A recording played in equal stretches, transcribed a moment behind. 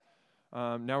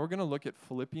Now we're going to look at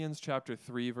Philippians chapter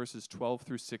 3, verses 12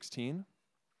 through 16.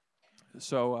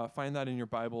 So find that in your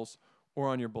Bibles or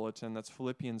on your bulletin. That's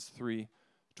Philippians 3,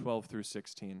 12 through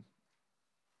 16.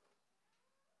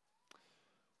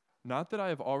 Not that I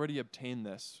have already obtained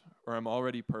this, or am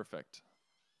already perfect,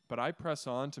 but I press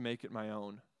on to make it my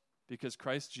own, because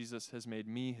Christ Jesus has made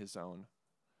me his own.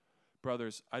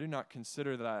 Brothers, I do not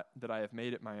consider that I have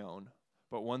made it my own,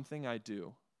 but one thing I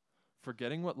do,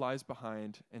 forgetting what lies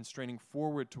behind and straining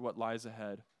forward to what lies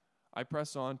ahead, I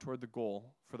press on toward the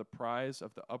goal for the prize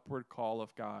of the upward call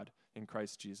of God in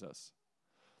Christ Jesus.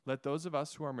 Let those of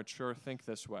us who are mature think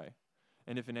this way,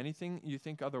 and if in anything you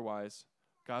think otherwise,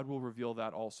 God will reveal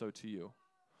that also to you.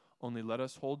 Only let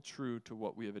us hold true to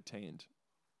what we have attained.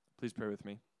 Please pray with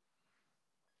me.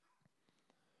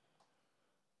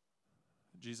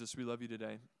 Jesus, we love you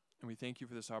today, and we thank you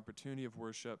for this opportunity of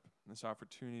worship, this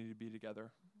opportunity to be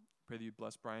together. Pray that you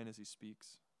bless Brian as he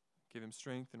speaks. Give him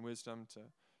strength and wisdom to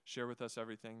share with us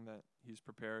everything that he's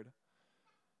prepared.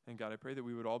 And God, I pray that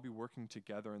we would all be working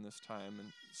together in this time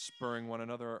and spurring one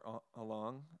another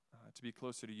along to be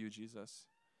closer to you, Jesus,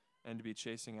 and to be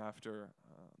chasing after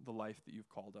the life that you've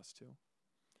called us to.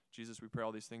 Jesus, we pray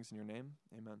all these things in your name.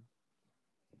 Amen.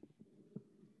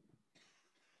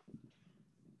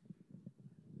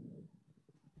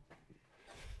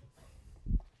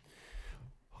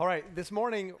 All right, this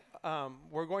morning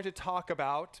we're going to talk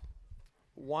about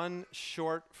one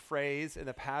short phrase in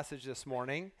the passage this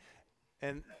morning.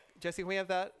 And Jesse, can we have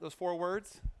those 4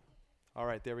 words? All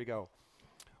right, there we go.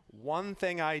 One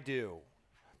thing I do.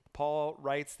 Paul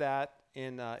writes that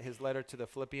in his letter to the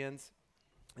Philippians.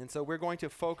 And so we're going to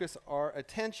focus our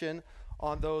attention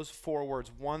on those 4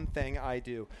 words, one thing I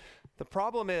do. The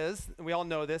problem is, and we all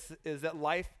know this, is that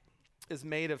life is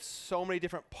made of so many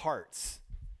different parts.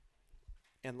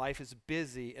 And life is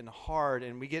busy and hard,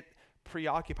 and we get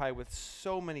preoccupied with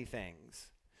so many things.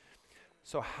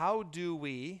 So how do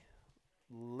we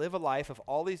live a life of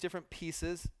all these different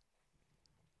pieces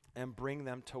and bring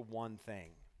them to one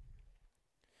thing?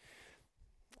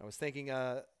 I was thinking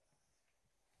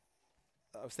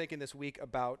this week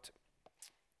about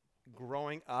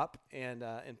growing up and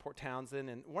in Port Townsend,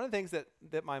 and one of the things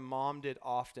that my mom did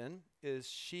often is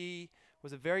she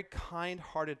was a very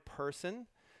kind-hearted person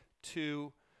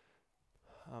to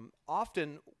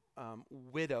often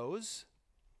widows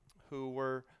who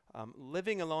were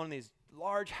living alone in these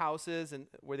large houses and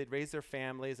where they'd raise their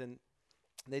families, and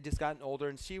they'd just gotten older,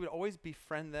 and she would always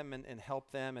befriend them and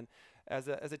help them. And as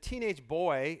a teenage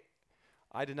boy,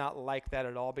 I did not like that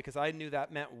at all because I knew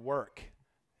that meant work.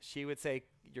 She would say,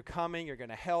 you're coming, you're going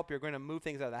to help, you're going to move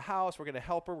things out of the house, we're going to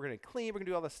help her, we're going to clean, we're going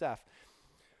to do all this stuff.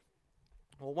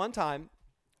 Well, one time,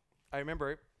 I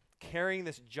remember carrying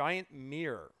this giant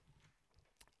mirror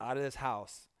out of this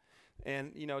house.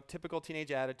 And, typical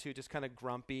teenage attitude, just kind of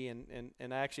grumpy. And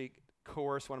I actually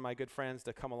coerced one of my good friends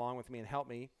to come along with me and help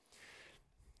me.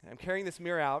 I'm carrying this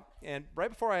mirror out. And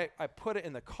right before I put it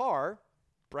in the car,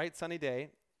 bright sunny day,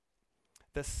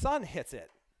 the sun hits it.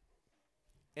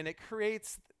 And it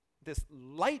creates this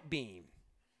light beam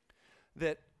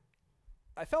that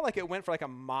I felt like it went for like a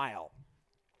mile.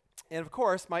 And of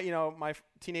course, my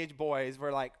teenage boys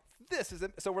were like, this is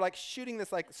it. So we're like shooting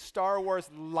this like Star Wars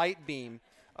light beam,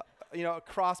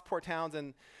 across Port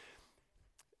Townsend.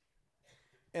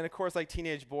 And of course, like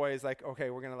teenage boys, like, okay,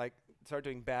 we're going to like start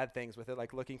doing bad things with it,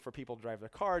 like looking for people to drive their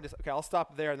car. I'll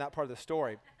stop there in that part of the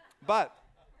story. But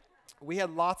we had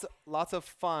lots of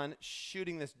fun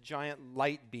shooting this giant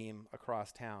light beam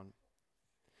across town.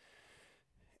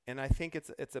 And I think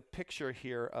it's a picture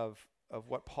here of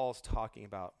what Paul's talking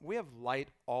about. We have light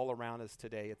all around us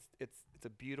today. It's a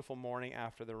beautiful morning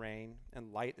after the rain,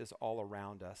 and light is all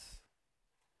around us.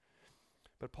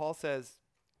 But Paul says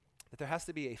that there has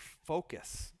to be a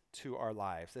focus to our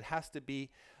lives. It has to be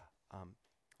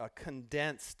a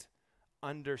condensed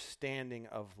understanding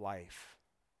of life.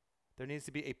 There needs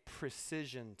to be a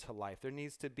precision to life. There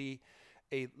needs to be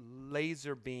a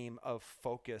laser beam of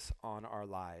focus on our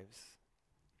lives.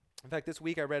 In fact, this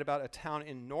week I read about a town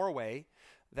in Norway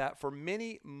that for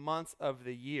many months of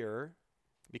the year,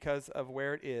 because of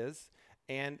where it is,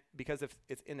 and because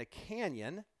it's in a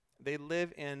canyon, they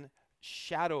live in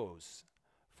shadows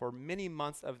for many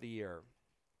months of the year.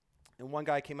 And one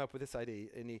guy came up with this idea,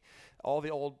 and all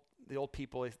the old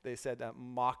people, they said,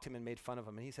 mocked him and made fun of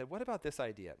him. And he said, what about this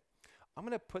idea? I'm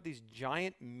going to put these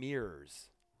giant mirrors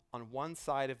on one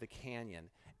side of the canyon,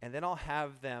 and then I'll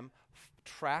have them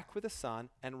track with the sun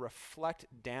and reflect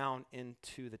down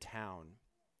into the town.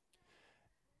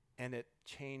 And it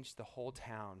changed the whole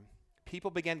town. People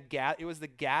began, it was the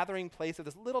gathering place of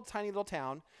this tiny little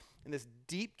town in this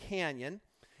deep canyon.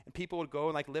 and people would go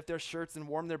and like lift their shirts and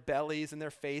warm their bellies and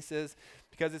their faces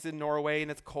because it's in Norway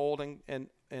and it's cold and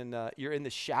you're in the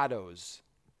shadows.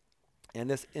 And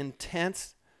this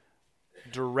intense,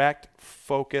 direct,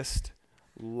 focused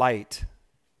light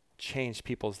changed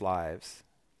people's lives.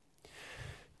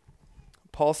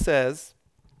 Paul says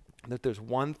that there's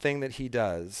one thing that he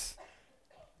does.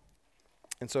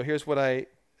 And so here's what I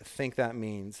think that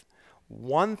means.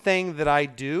 One thing that I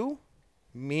do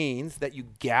means that you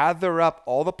gather up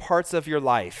all the parts of your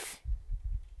life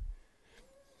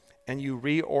and you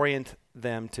reorient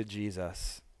them to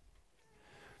Jesus.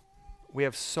 We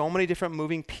have so many different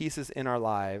moving pieces in our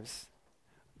lives.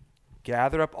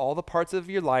 Gather up all the parts of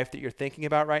your life that you're thinking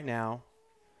about right now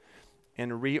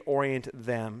and reorient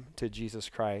them to Jesus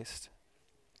Christ.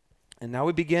 And now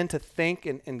we begin to think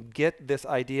and get this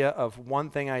idea of one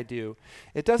thing I do.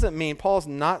 It doesn't mean, Paul's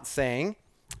not saying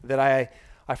that I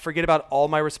forget about all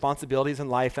my responsibilities in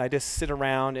life and I just sit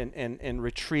around and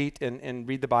retreat and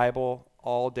read the Bible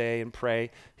all day and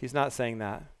pray. He's not saying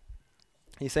that.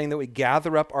 He's saying that we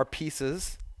gather up our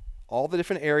pieces, all the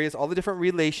different areas, all the different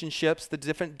relationships, the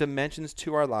different dimensions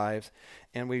to our lives,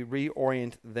 and we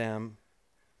reorient them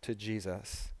to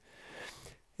Jesus.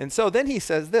 And so then he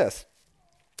says this.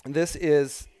 This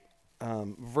is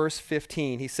verse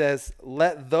 15. He says,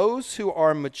 "Let those who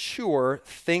are mature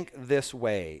think this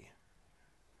way."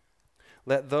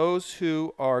 Let those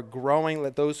who are growing,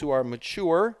 let those who are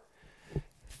mature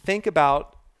think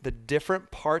about the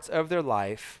different parts of their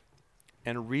life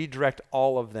and redirect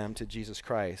all of them to Jesus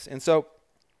Christ. And so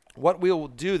what we will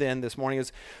do then this morning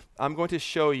is I'm going to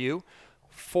show you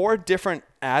 4 different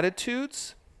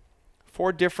attitudes,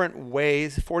 4 different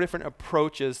ways, 4 different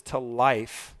approaches to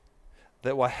life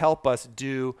that will help us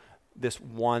do this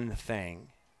one thing.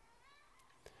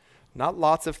 Not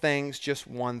lots of things, just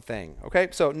one thing. Okay,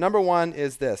 so number 1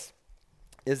 is this,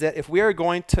 is that if we are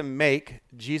going to make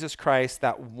Jesus Christ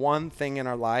that one thing in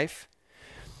our life,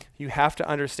 you have to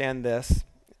understand this.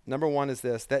 Number 1 is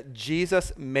this, that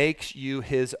Jesus makes you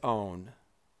his own.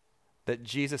 That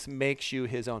Jesus makes you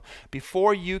his own.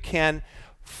 Before you can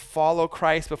follow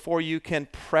Christ, before you can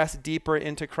press deeper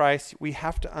into Christ, we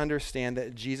have to understand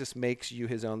that Jesus makes you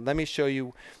his own. Let me show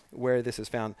you where this is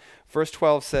found. Verse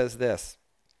 12 says this,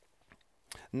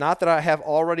 "Not that I have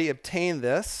already obtained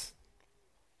this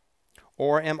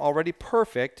or am already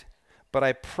perfect, but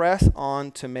I press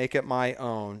on to make it my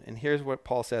own." And here's what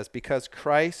Paul says, "Because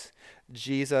Christ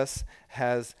Jesus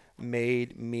has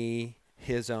made me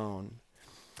his own."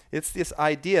 It's this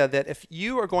idea that if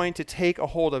you are going to take a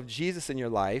hold of Jesus in your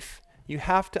life, you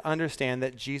have to understand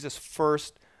that Jesus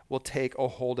first will take a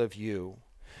hold of you.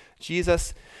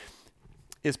 Jesus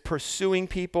is pursuing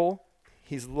people.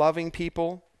 He's loving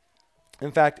people.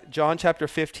 In fact, John chapter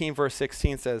 15, verse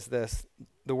 16 says this,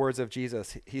 the words of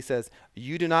Jesus. He says,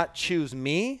 "You do not choose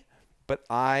me, but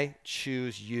I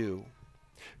choose you."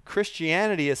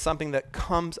 Christianity is something that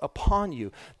comes upon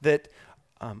you, that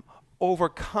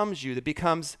overcomes you, that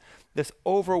becomes this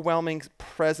overwhelming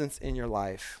presence in your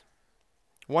life.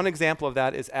 One example of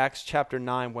that is Acts chapter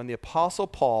 9, when the Apostle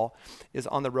Paul is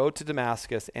on the road to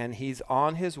Damascus and he's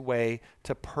on his way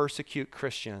to persecute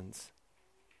Christians.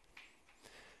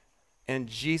 And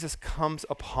Jesus comes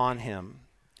upon him.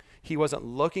 He wasn't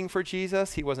looking for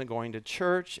Jesus. He wasn't going to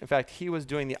church. In fact, he was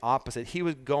doing the opposite. He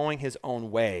was going his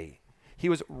own way. He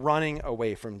was running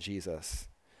away from Jesus.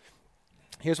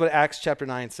 Here's what Acts chapter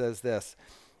 9 says this.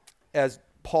 As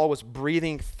Paul was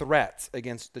breathing threats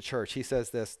against the church, he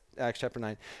says this, Acts chapter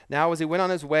 9. "Now as he went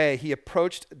on his way, he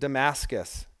approached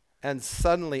Damascus, and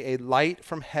suddenly a light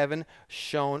from heaven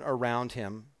shone around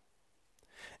him.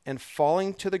 And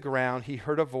falling to the ground, he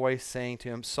heard a voice saying to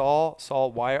him, 'Saul,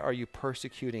 Saul, why are you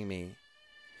persecuting me?'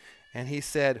 And he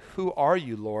said, 'Who are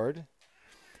you, Lord?'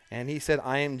 And he said,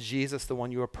 'I am Jesus, the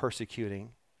one you are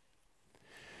persecuting.'"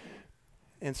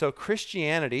 And so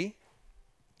Christianity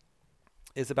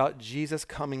is about Jesus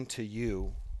coming to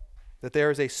you, that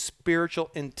there is a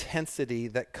spiritual intensity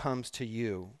that comes to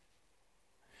you.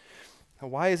 Now,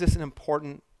 why is this an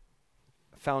important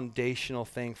foundational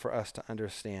thing for us to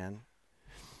understand?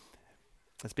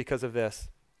 It's because of this.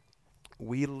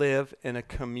 We live in a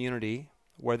community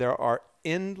where there are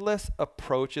endless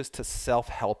approaches to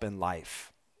self-help in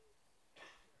life.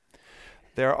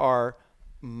 There are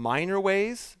minor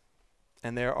ways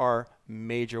and there are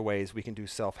major ways we can do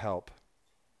self-help.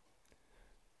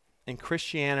 And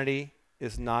Christianity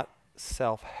is not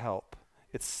self-help.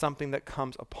 It's something that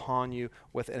comes upon you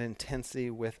with an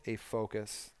intensity, with a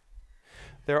focus.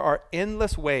 There are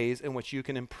endless ways in which you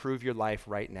can improve your life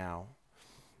right now.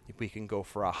 We can go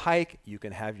for a hike. You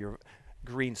can have your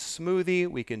green smoothie,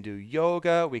 we can do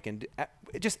yoga, we can do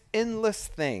just endless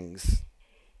things.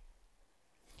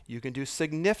 You can do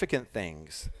significant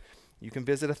things. You can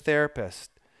visit a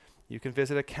therapist. You can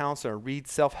visit a counselor, read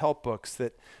self-help books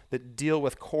that deal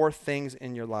with core things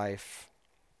in your life.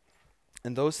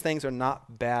 And those things are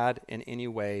not bad in any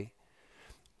way.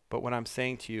 But what I'm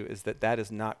saying to you is that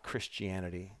is not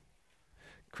Christianity.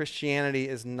 Christianity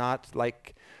is not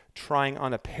like trying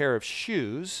on a pair of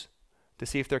shoes to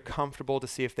see if they're comfortable, to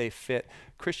see if they fit.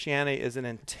 Christianity is an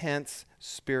intense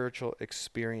spiritual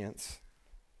experience.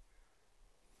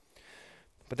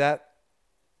 But that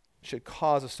should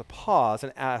cause us to pause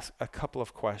and ask a couple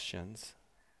of questions.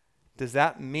 Does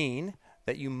that mean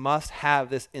that you must have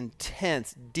this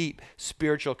intense, deep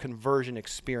spiritual conversion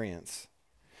experience?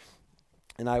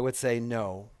 And I would say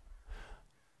no.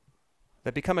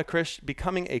 That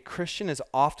becoming a Christian is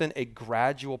often a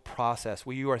gradual process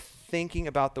where you are thinking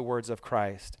about the words of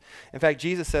Christ. In fact,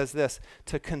 Jesus says this,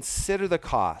 to consider the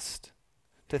cost,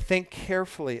 to think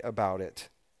carefully about it.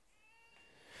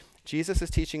 Jesus is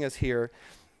teaching us here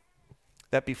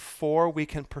that before we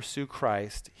can pursue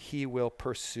Christ, he will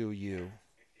pursue you.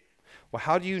 Well,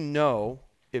 how do you know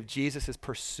if Jesus is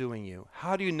pursuing you?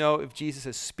 How do you know if Jesus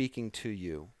is speaking to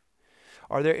you?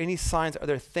 Are there any signs? Are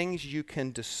there things you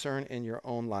can discern in your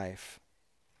own life?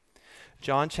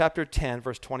 John chapter 10,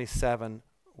 verse 27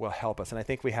 will help us. And I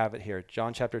think we have it here.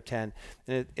 John chapter 10.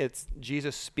 And it's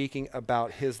Jesus speaking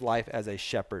about his life as a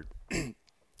shepherd.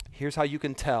 Here's how you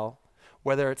can tell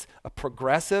whether it's a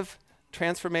progressive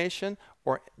transformation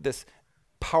or this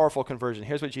powerful conversion.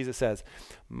 Here's what Jesus says.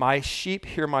 My sheep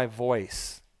hear my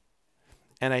voice,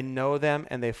 and I know them,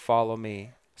 and they follow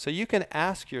me. So you can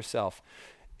ask yourself,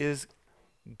 is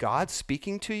God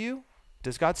speaking to you?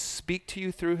 Does God speak to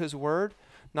you through his word?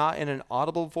 Not in an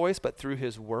audible voice, but through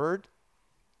his word?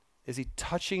 Is he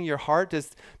touching your heart? Do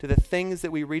the things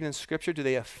that we read in Scripture, do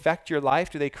they affect your life?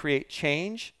 Do they create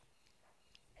change?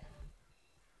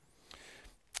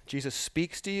 Jesus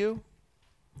speaks to you.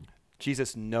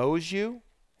 Jesus knows you.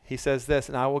 He says this,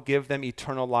 and I will give them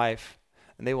eternal life,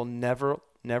 and they will never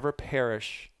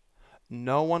perish.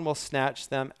 No one will snatch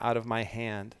them out of my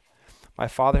hand. My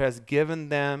Father has given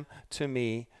them to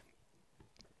me.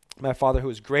 My Father who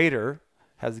is greater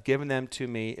has given them to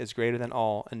me, is greater than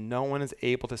all, and no one is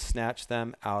able to snatch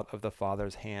them out of the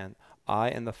Father's hand. I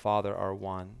and the Father are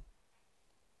one.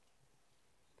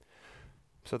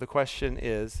 So the question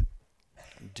is,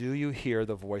 do you hear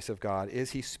the voice of God?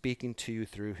 Is he speaking to you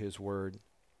through his word?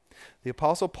 The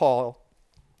Apostle Paul,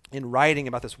 in writing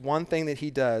about this one thing that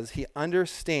he does, he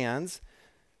understands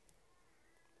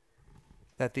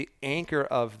that the anchor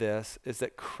of this is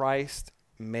that Christ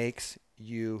makes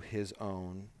you his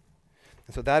own.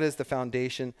 And so that is the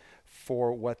foundation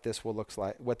for what this looks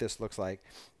like.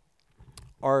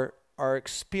 Our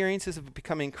experiences of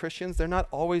becoming Christians, they're not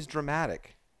always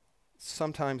dramatic.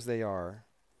 Sometimes they are.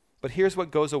 But here's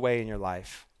what goes away in your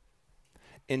life.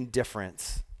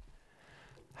 Indifference.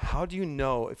 How do you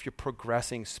know if you're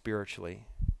progressing spiritually?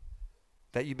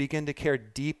 That you begin to care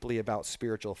deeply about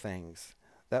spiritual things.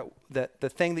 That the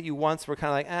thing that you once were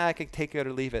kind of like, I could take it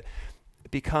or leave it,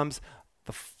 it becomes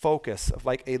the focus of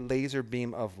like a laser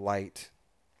beam of light.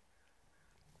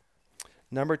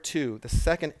 Number 2, the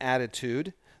second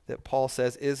attitude that Paul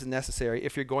says is necessary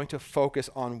if you're going to focus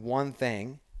on one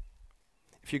thing,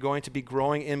 if you're going to be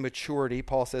growing in maturity,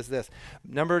 Paul says this.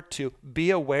 Number 2,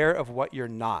 be aware of what you're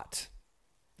not.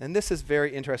 And this is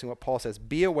very interesting what Paul says.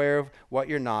 Be aware of what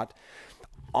you're not.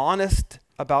 Honest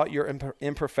about your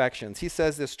imperfections. He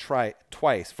says this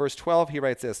twice. Verse 12, he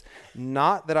writes this,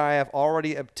 not that I have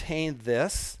already obtained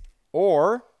this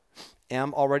or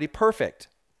am already perfect.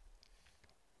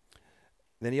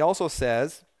 Then he also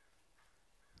says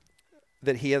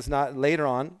that he has not, later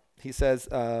on, he says,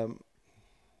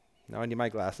 now I need my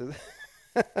glasses.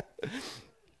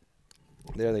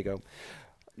 There they go.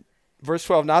 Verse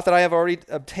 12, not that I have already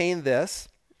obtained this.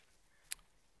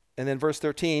 And then verse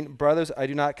 13, brothers, I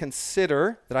do not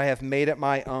consider that I have made it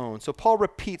my own. So Paul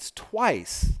repeats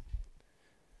twice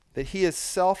that he is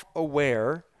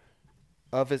self-aware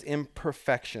of his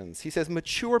imperfections. He says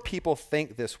mature people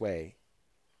think this way.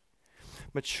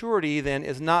 Maturity then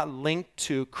is not linked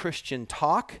to Christian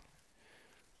talk,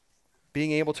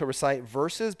 being able to recite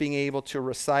verses, being able to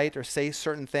recite or say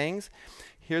certain things.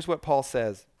 Here's what Paul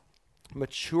says.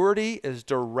 Maturity is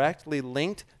directly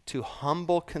linked to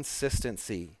humble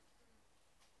consistency.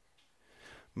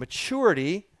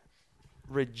 Maturity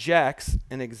rejects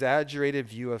an exaggerated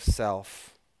view of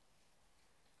self.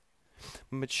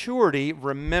 Maturity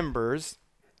remembers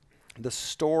the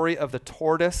story of the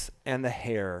tortoise and the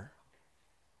hare.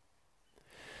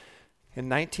 In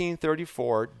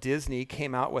 1934, Disney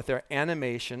came out with their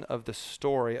animation of the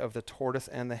story of the tortoise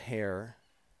and the hare.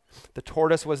 The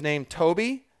tortoise was named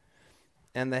Toby,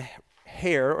 and the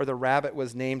hare or the rabbit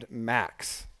was named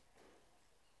Max.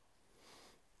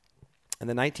 And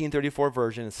the 1934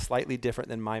 version is slightly different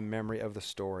than my memory of the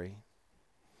story.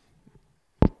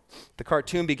 The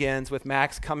cartoon begins with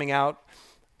Max coming out,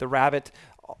 the rabbit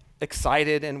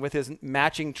excited and with his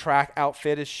matching track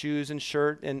outfit, his shoes and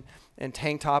shirt and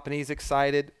tank top, and he's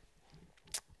excited.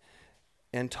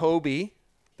 And Toby,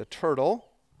 the turtle,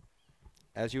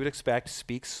 as you would expect,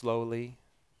 speaks slowly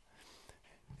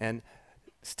and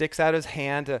sticks out his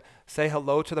hand to say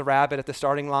hello to the rabbit at the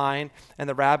starting line, and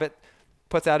the rabbit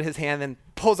puts out his hand and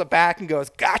pulls it back and goes,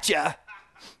 "Gotcha!"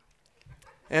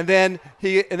 And then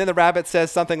the rabbit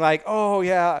says something like, "Oh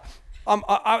yeah,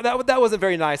 that wasn't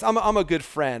very nice. I'm a good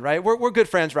friend, right? We're good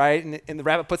friends, right?" And the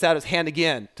rabbit puts out his hand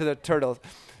again to the turtle.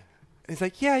 And he's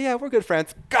like, "Yeah, we're good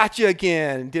friends. Gotcha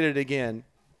again!" And did it again.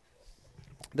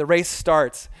 The race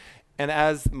starts, and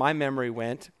as my memory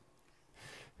went,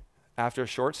 after a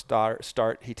short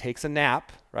start, he takes a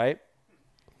nap, right?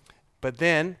 But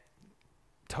then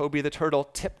Toby the turtle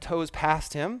tiptoes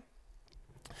past him.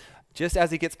 Just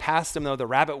as he gets past him, though, the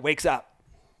rabbit wakes up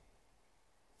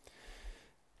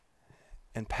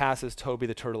and passes Toby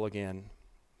the turtle again.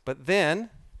 But then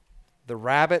the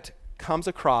rabbit comes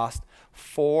across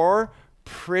 4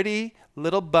 pretty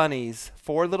little bunnies,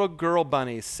 4 little girl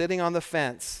bunnies sitting on the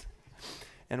fence.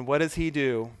 And what does he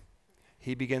do?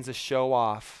 He begins to show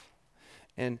off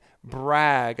and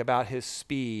brag about his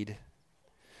speed.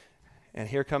 And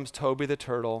here comes Toby the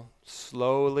turtle,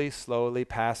 slowly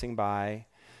passing by.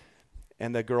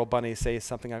 And the girl bunny says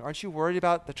something like, "Aren't you worried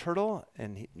about the turtle?"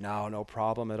 And he, no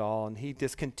problem at all. And he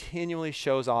just continually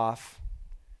shows off.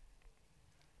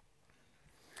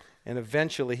 And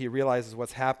eventually he realizes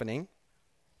what's happening,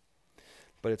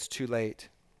 but it's too late.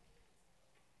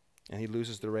 And he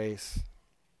loses the race.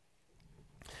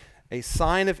 A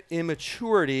sign of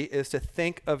immaturity is to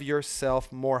think of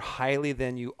yourself more highly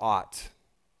than you ought.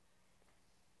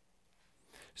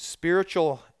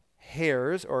 Spiritual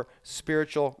hares or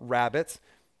spiritual rabbits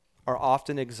are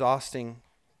often exhausting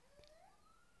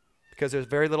because there's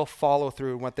very little follow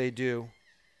through in what they do.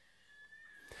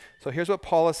 So here's what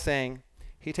Paul is saying.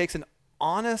 He takes an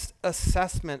honest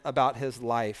assessment about his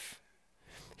life.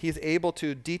 He's able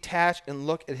to detach and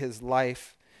look at his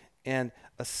life and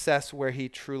assess where he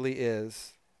truly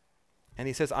is. And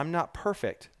he says, "I'm not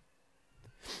perfect."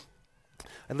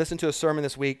 I listened to a sermon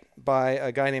this week by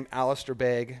a guy named Alistair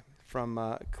Begg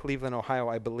from Cleveland, Ohio,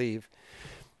 I believe.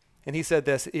 And he said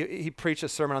this, he preached a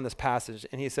sermon on this passage,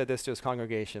 and he said this to his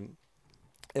congregation: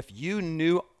 "If you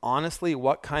knew honestly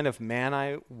what kind of man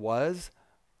I was,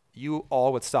 you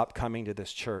all would stop coming to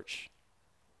this church."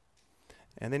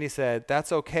 And then he said,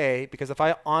 "That's okay, because if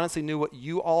I honestly knew what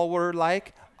you all were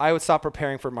like, I would stop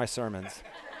preparing for my sermons."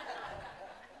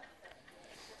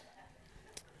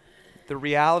 The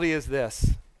reality is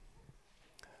this: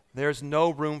 there's no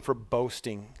room for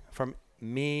boasting from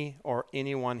me or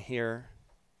anyone here.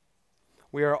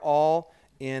 We are all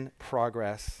in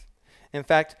progress. In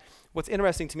fact, what's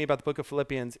interesting to me about the book of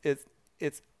Philippians is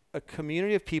it's a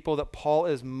community of people that Paul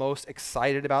is most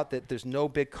excited about, that there's no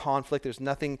big conflict, there's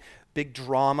nothing big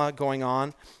drama going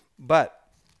on. But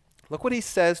look what he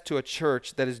says to a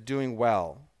church that is doing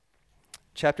well.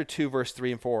 Chapter 2, verse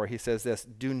 3 and 4, he says this: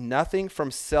 "Do nothing from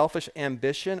selfish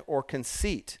ambition or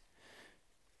conceit,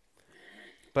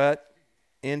 but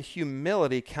in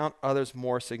humility count others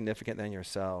more significant than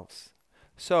yourselves."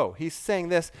 So he's saying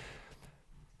this: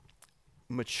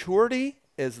 maturity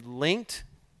is linked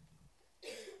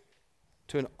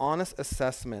to an honest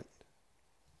assessment.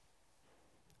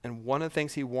 And one of the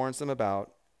things he warns them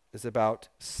about is about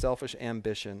selfish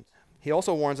ambition. He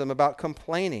also warns them about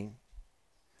complaining.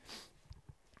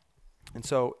 And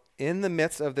so in the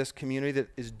midst of this community that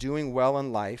is doing well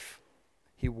in life,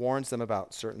 he warns them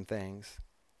about certain things.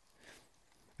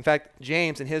 In fact,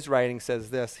 James in his writing says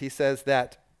this. He says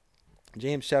that,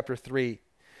 James chapter 3,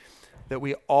 that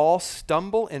we all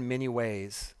stumble in many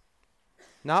ways.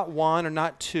 Not one or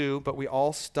not two, but we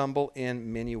all stumble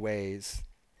in many ways.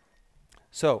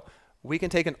 So we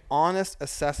can take an honest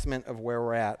assessment of where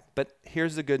we're at. But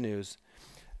here's the good news.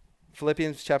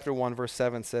 Philippians chapter 1, verse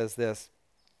 7 says this: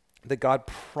 that God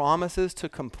promises to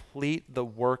complete the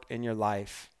work in your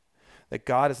life. That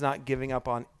God is not giving up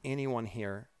on anyone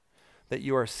here. That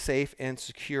you are safe and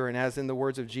secure. And as in the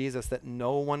words of Jesus, that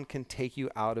no one can take you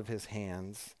out of his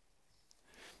hands.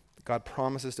 God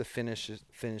promises to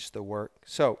finish the work.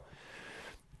 So,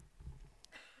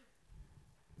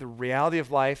 the reality of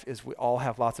life is we all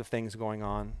have lots of things going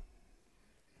on.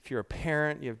 If you're a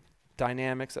parent, you have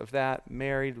dynamics of that,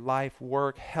 married, life,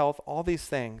 work, health, all these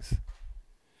things.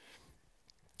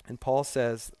 And Paul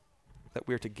says that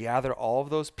we're to gather all of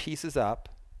those pieces up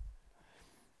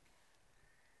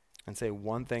and say,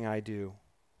 one thing I do,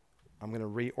 I'm going to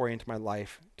reorient my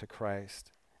life to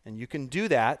Christ. And you can do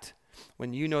that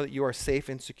when you know that you are safe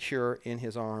and secure in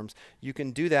his arms. You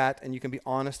can do that, and you can be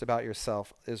honest about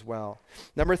yourself as well.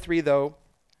 Number 3, though,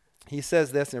 he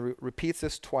says this, and repeats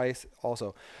this twice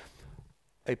also.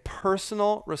 A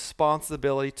personal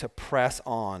responsibility to press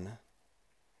on.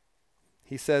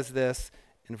 He says this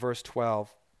in verse 12.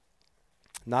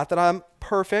 Not that I'm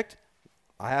perfect.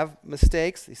 I have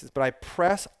mistakes. He says, but I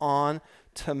press on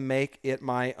to make it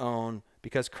my own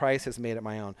because Christ has made it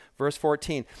my own. Verse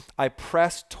 14, I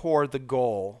press toward the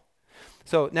goal.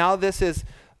 So now this is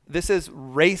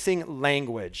racing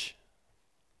language.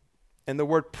 And the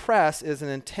word press is an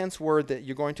intense word that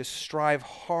you're going to strive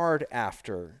hard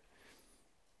after.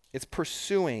 It's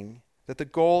pursuing, that the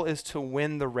goal is to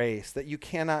win the race, that you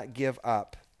cannot give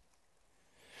up.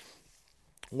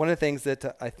 One of the things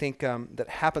that I think that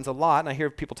happens a lot, and I hear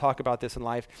people talk about this in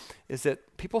life, is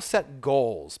that people set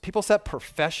goals. People set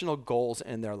professional goals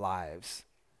in their lives.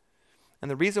 And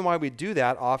the reason why we do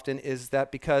that often is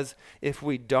that because if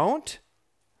we don't,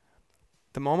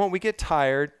 the moment we get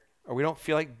tired or we don't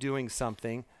feel like doing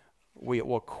something, we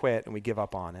will quit and we give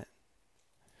up on it.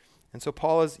 And so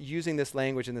Paul is using this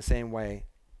language in the same way.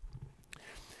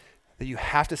 That you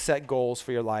have to set goals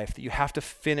for your life, that you have to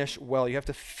finish well, you have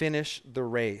to finish the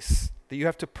race, that you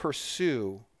have to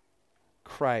pursue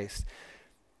Christ.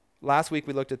 Last week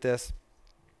we looked at this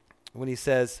when he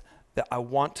says that I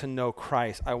want to know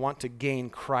Christ, I want to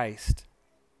gain Christ,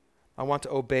 I want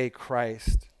to obey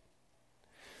Christ.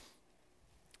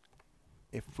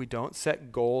 If we don't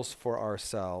set goals for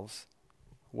ourselves,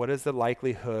 what is the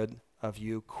likelihood of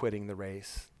you quitting the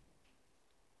race?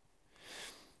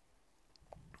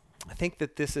 I think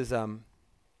that this is an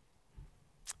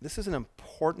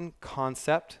important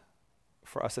concept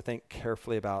for us to think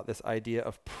carefully about, this idea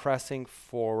of pressing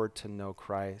forward to know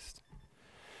Christ.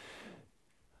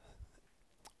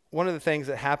 One of the things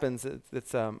that happens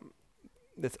that's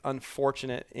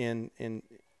unfortunate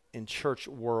in church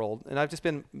world, and I've just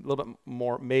been a little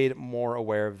bit made more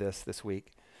aware of this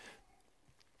week,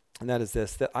 and that is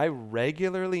this, that I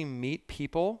regularly meet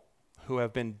people who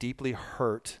have been deeply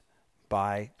hurt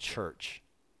by church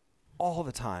all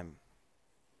the time.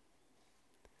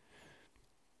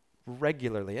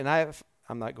 Regularly. And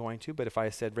I'm not going to, but if I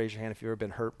said, raise your hand if you've ever been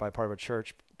hurt by part of a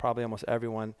church, probably almost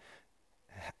everyone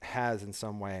has in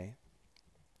some way.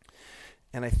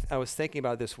 And I was thinking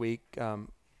about this week,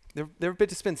 there have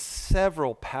just been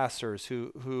several pastors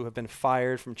who have been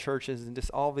fired from churches and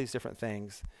just all these different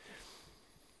things.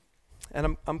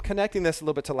 And I'm connecting this a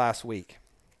little bit to last week.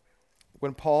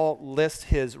 When Paul lists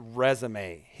his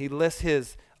resume, he lists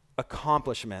his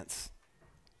accomplishments.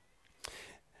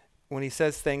 When he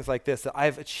says things like this, that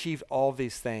I've achieved all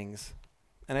these things.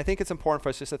 And I think it's important for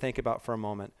us just to think about for a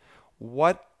moment.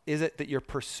 What is it that you're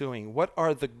pursuing? What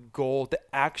are the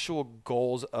actual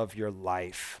goals of your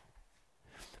life?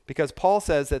 Because Paul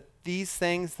says that these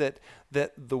things that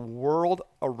the world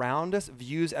around us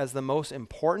views as the most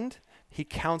important, he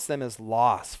counts them as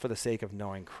loss for the sake of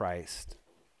knowing Christ.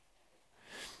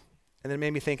 And then it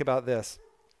made me think about this.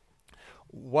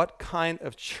 What kind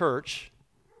of church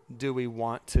do we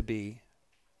want to be?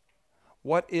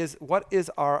 What is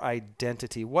our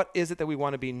identity? What is it that we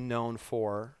want to be known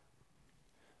for?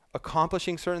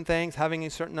 Accomplishing certain things, having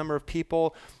a certain number of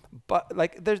people, but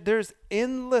like there's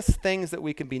endless things that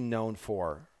we can be known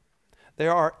for.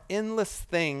 There are endless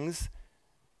things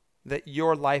that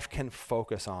your life can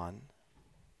focus on.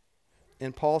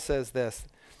 And Paul says this,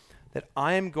 that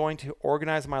I am going to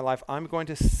organize my life. I'm going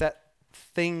to set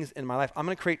things in my life. I'm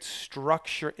going to create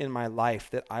structure in my life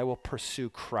that I will pursue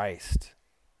Christ.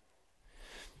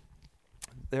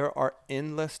 There are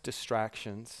endless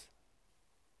distractions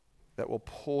that will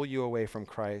pull you away from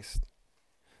Christ.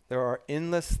 There are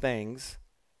endless things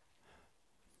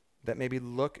that maybe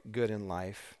look good in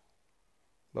life,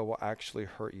 but will actually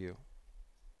hurt you.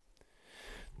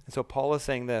 And so Paul is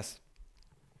saying this.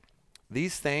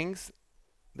 These things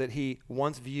that he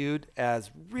once viewed as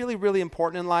really, really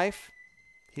important in life,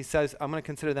 he says, I'm going to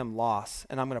consider them loss,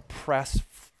 and I'm going to press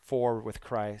forward with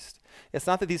Christ. It's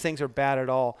not that these things are bad at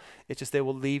all. It's just they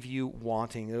will leave you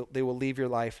wanting. They will leave your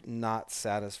life not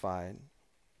satisfied.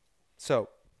 So,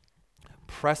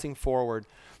 pressing forward,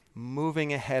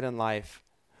 moving ahead in life,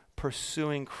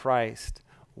 pursuing Christ.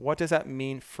 What does that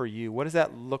mean for you? What does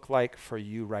that look like for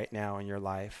you right now in your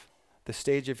life? The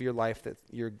stage of your life that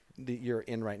you're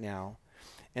in right now.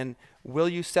 And will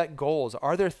you set goals?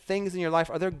 Are there things in your life?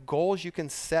 Are there goals you can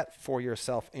set for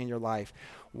yourself in your life?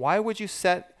 Why would you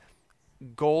set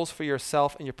goals for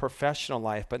yourself in your professional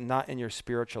life, but not in your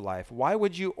spiritual life? Why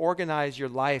would you organize your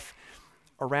life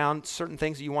around certain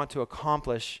things that you want to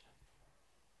accomplish,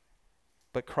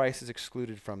 but Christ is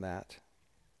excluded from that?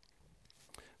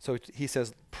 So he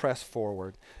says, press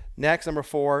forward. Next, number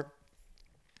 4,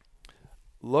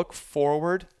 look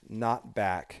forward, not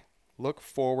back. Look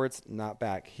forwards, not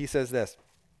back. He says this,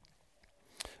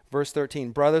 verse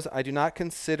 13, brothers, I do not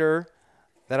consider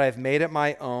that I have made it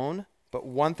my own, but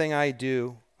one thing I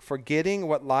do, forgetting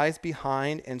what lies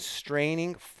behind and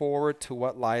straining forward to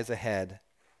what lies ahead.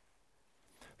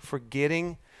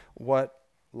 Forgetting what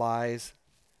lies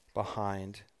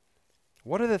behind.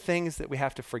 What are the things that we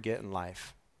have to forget in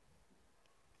life?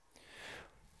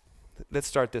 Let's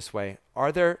start this way.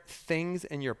 Are there things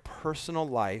in your personal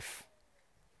life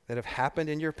that have happened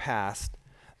in your past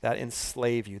that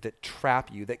enslave you, that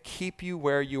trap you, that keep you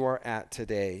where you are at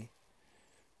today?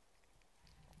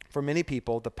 For many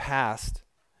people, the past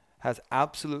has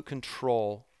absolute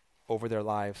control over their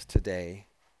lives today,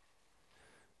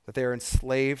 that they are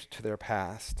enslaved to their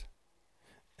past.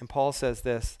 And Paul says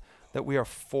this, that we are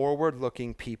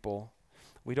forward-looking people.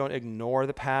 We don't ignore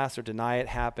the past or deny it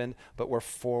happened, but we're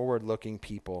forward-looking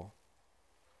people.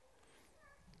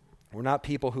 We're not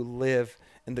people who live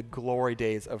in the glory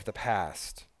days of the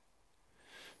past.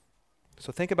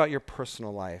 So think about your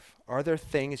personal life. Are there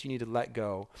things you need to let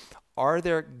go? Are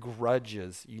there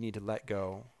grudges you need to let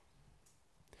go?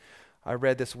 I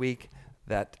read this week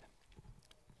that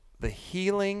the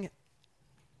healing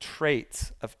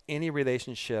traits of any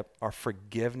relationship are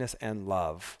forgiveness and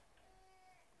love.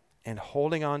 And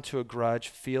holding on to a grudge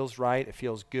feels right, it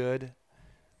feels good.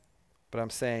 But I'm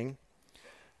saying,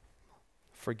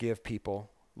 forgive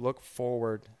people. Look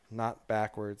forward, not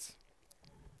backwards.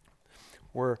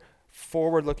 We're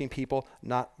forward-looking people,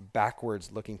 not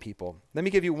backwards-looking people. Let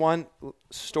me give you one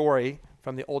story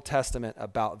from the Old Testament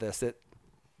about this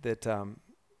that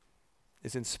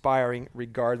is inspiring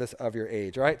regardless of your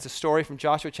age. All right, it's a story from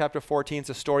Joshua chapter 14. It's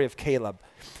a story of Caleb.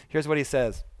 Here's what he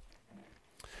says.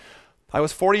 I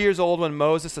was 40 years old when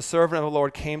Moses, the servant of the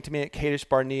Lord, came to me at Kadesh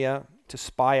Barnea to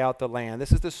spy out the land.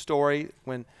 This is the story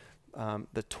when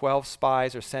the 12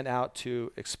 spies are sent out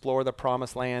to explore the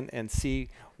promised land and see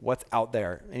what's out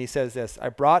there. And he says this, I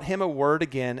brought him a word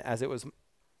again as it was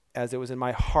in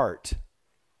my heart.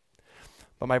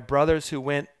 But my brothers who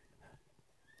went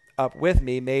up with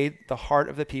me made the heart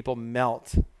of the people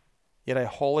melt. Yet I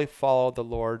wholly followed the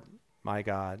Lord my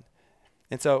God.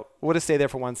 And so we'll just stay there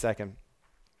for 1 second.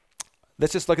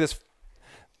 Let's just look at this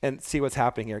and see what's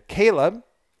happening here. Caleb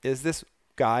is this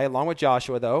guy, along with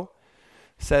Joshua, though,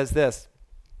 says this,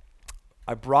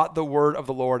 I brought the word of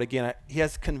the Lord again. He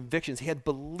has convictions. He had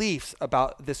beliefs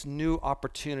about this new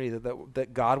opportunity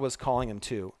that God was calling him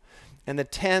to. And the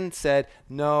 10 said,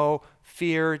 no,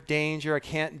 fear, danger, I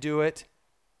can't do it.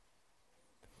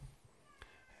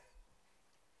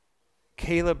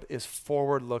 Caleb is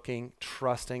forward-looking,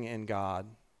 trusting in God.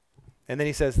 And then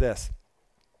he says this.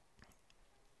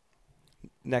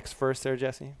 Next verse there,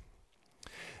 Jesse.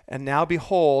 And now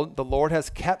behold, the Lord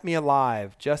has kept me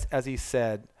alive, just as he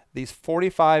said, these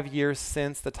 45 years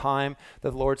since the time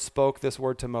that the Lord spoke this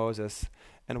word to Moses,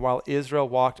 and while Israel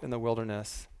walked in the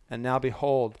wilderness. And now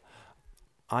behold,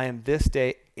 I am this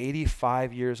day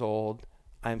 85 years old.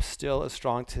 I am still as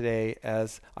strong today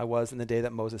as I was in the day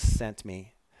that Moses sent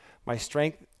me. My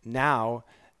strength now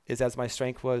is as my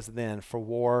strength was then, for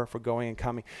war, for going and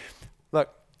coming.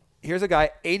 Look, here's a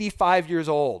guy, 85 years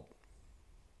old.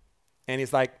 And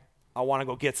he's like, I want to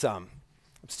go get some.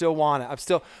 I still want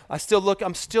it.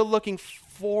 I'm still looking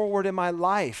forward in my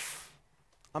life.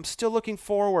 I'm still looking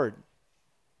forward.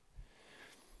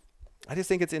 I just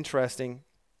think it's interesting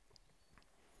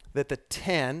that the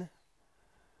 10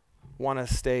 want to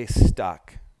stay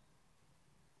stuck.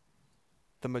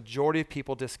 The majority of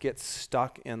people just get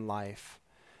stuck in life.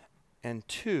 And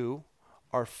 2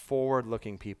 are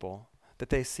forward-looking people, that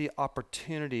they see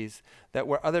opportunities, that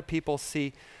where other people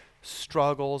see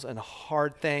struggles and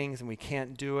hard things and we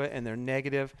can't do it and they're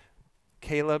negative,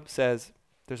 Caleb says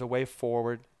there's a way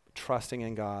forward, trusting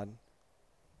in God.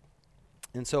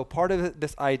 And so part of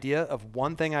this idea of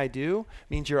one thing I do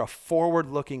means you're a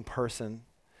forward-looking person,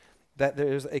 that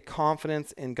there's a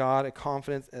confidence in God, a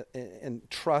confidence and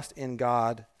trust in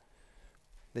God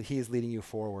that he is leading you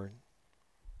forward.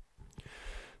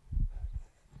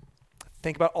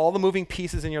 Think about all the moving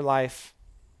pieces in your life.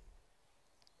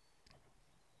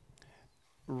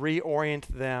 Reorient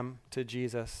them to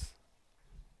Jesus.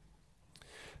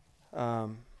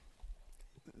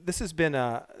 This has been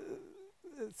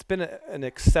it's been an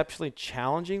exceptionally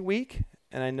challenging week,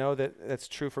 and I know that that's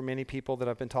true for many people that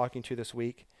I've been talking to this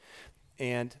week.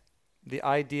 And the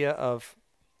idea of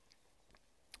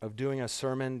doing a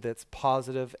sermon that's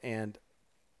positive and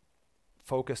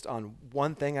focused on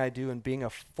one thing I do and being a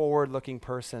forward-looking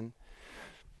person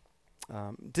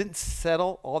didn't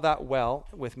settle all that well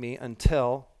with me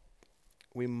until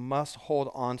we must hold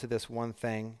on to this one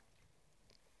thing,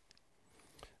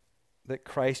 that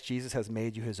Christ Jesus has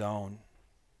made you his own.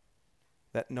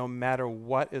 That no matter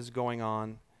what is going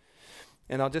on,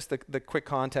 and I'll just, the quick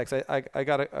context, I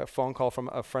got a phone call from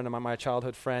a friend of mine, my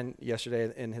childhood friend,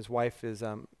 yesterday, and his wife is,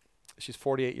 she's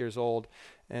 48 years old,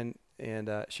 and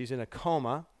she's in a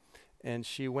coma, and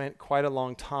she went quite a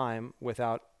long time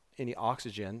without any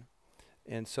oxygen,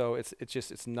 and so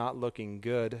it's not looking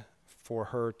good for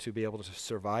her to be able to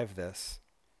survive this.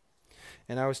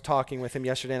 And I was talking with him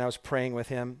yesterday, and I was praying with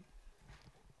him.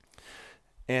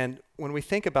 And when we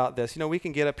think about this, we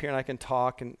can get up here and I can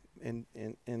talk and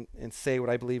say what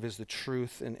I believe is the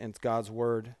truth and it's God's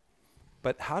word.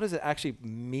 But how does it actually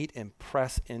meet and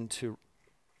press into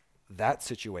that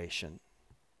situation?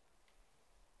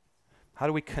 How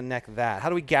do we connect that? How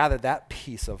do we gather that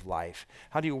piece of life?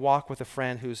 How do you walk with a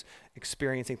friend who's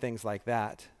experiencing things like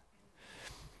that?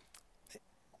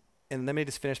 And let me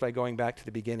just finish by going back to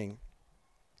the beginning.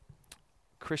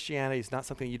 Christianity is not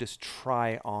something you just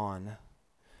try on.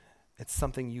 It's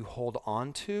something you hold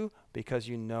on to because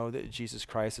you know that Jesus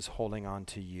Christ is holding on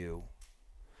to you.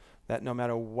 That no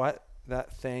matter what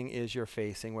that thing is you're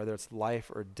facing, whether it's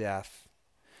life or death,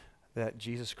 that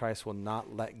Jesus Christ will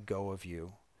not let go of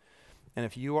you. And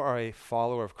if you are a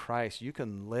follower of Christ, you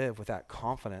can live with that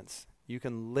confidence. You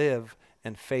can live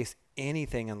and face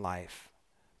anything in life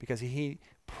because he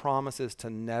promises to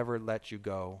never let you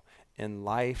go in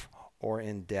life or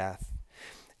in death.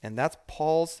 And that's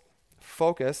Paul's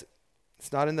focus.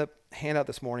 It's not in the handout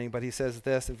this morning, but he says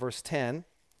this in verse 10,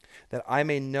 that I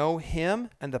may know him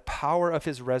and the power of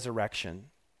his resurrection.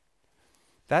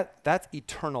 That's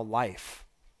eternal life.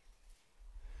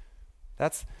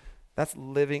 That's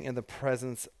living in the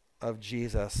presence of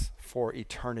Jesus for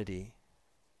eternity.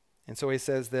 And so he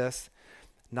says this,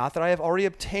 not that I have already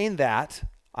obtained that,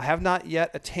 I have not yet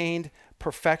attained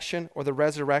perfection or the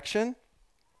resurrection,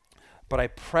 but I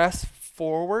press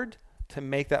forward to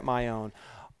make that my own.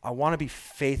 I want to be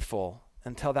faithful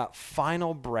until that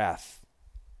final breath.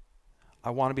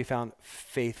 I want to be found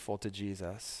faithful to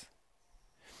Jesus.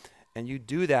 And you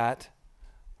do that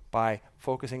by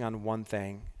focusing on one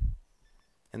thing.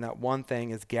 And that one thing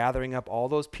is gathering up all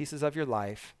those pieces of your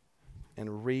life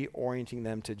and reorienting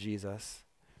them to Jesus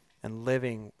and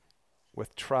living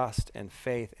with trust and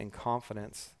faith and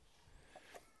confidence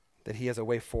that he has a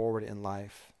way forward in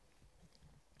life.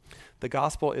 The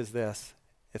gospel is this.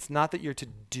 It's not that you're to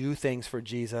do things for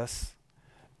Jesus.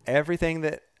 Everything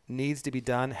that needs to be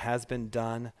done has been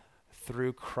done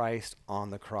through Christ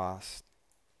on the cross.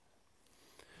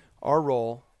 Our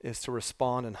role is to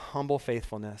respond in humble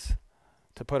faithfulness,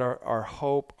 to put our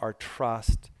hope, our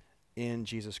trust in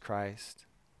Jesus Christ,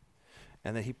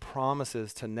 and that he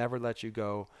promises to never let you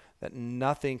go, that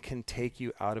nothing can take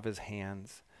you out of his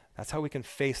hands. That's how we can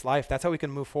face life. That's how we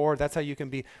can move forward. That's how you can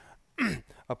be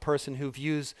a person who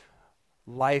views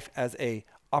life as a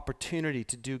opportunity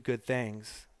to do good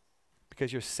things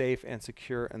because you're safe and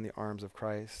secure in the arms of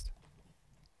Christ.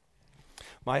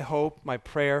 My hope, my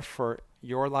prayer for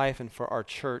your life and for our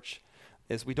church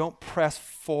is we don't press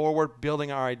forward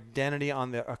building our identity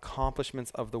on the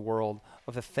accomplishments of the world,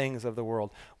 of the things of the world.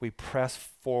 We press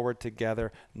forward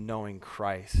together knowing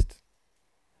Christ.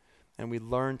 And we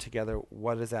learn together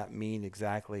what does that mean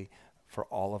exactly for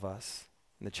all of us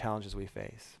and the challenges we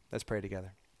face. Let's pray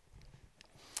together.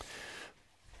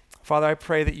 Father, I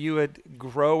pray that you would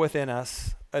grow within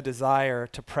us a desire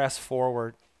to press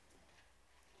forward,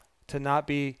 to not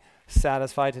be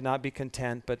satisfied, to not be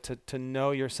content, but to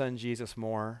know your son Jesus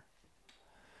more.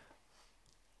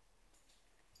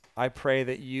 I pray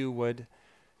that you would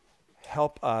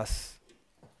help us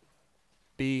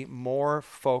be more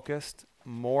focused,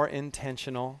 more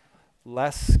intentional,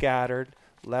 less scattered,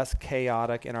 less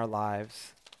chaotic in our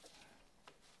lives,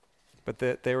 but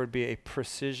that there would be a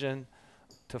precision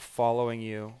to following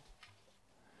you.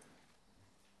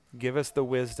 Give us the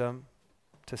wisdom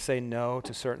to say no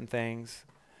to certain things.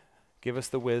 Give us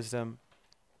the wisdom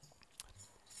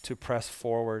to press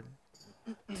forward,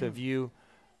 to view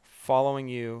following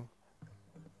you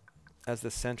as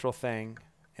the central thing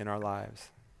in our lives.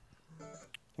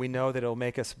 We know that it will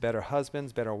make us better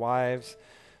husbands, better wives,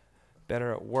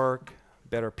 better at work,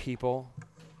 better people.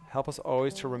 Help us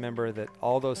always to remember that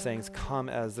all those things come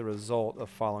as the result of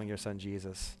following your son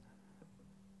Jesus.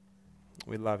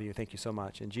 We love you. Thank you so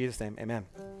much. In Jesus' name, amen.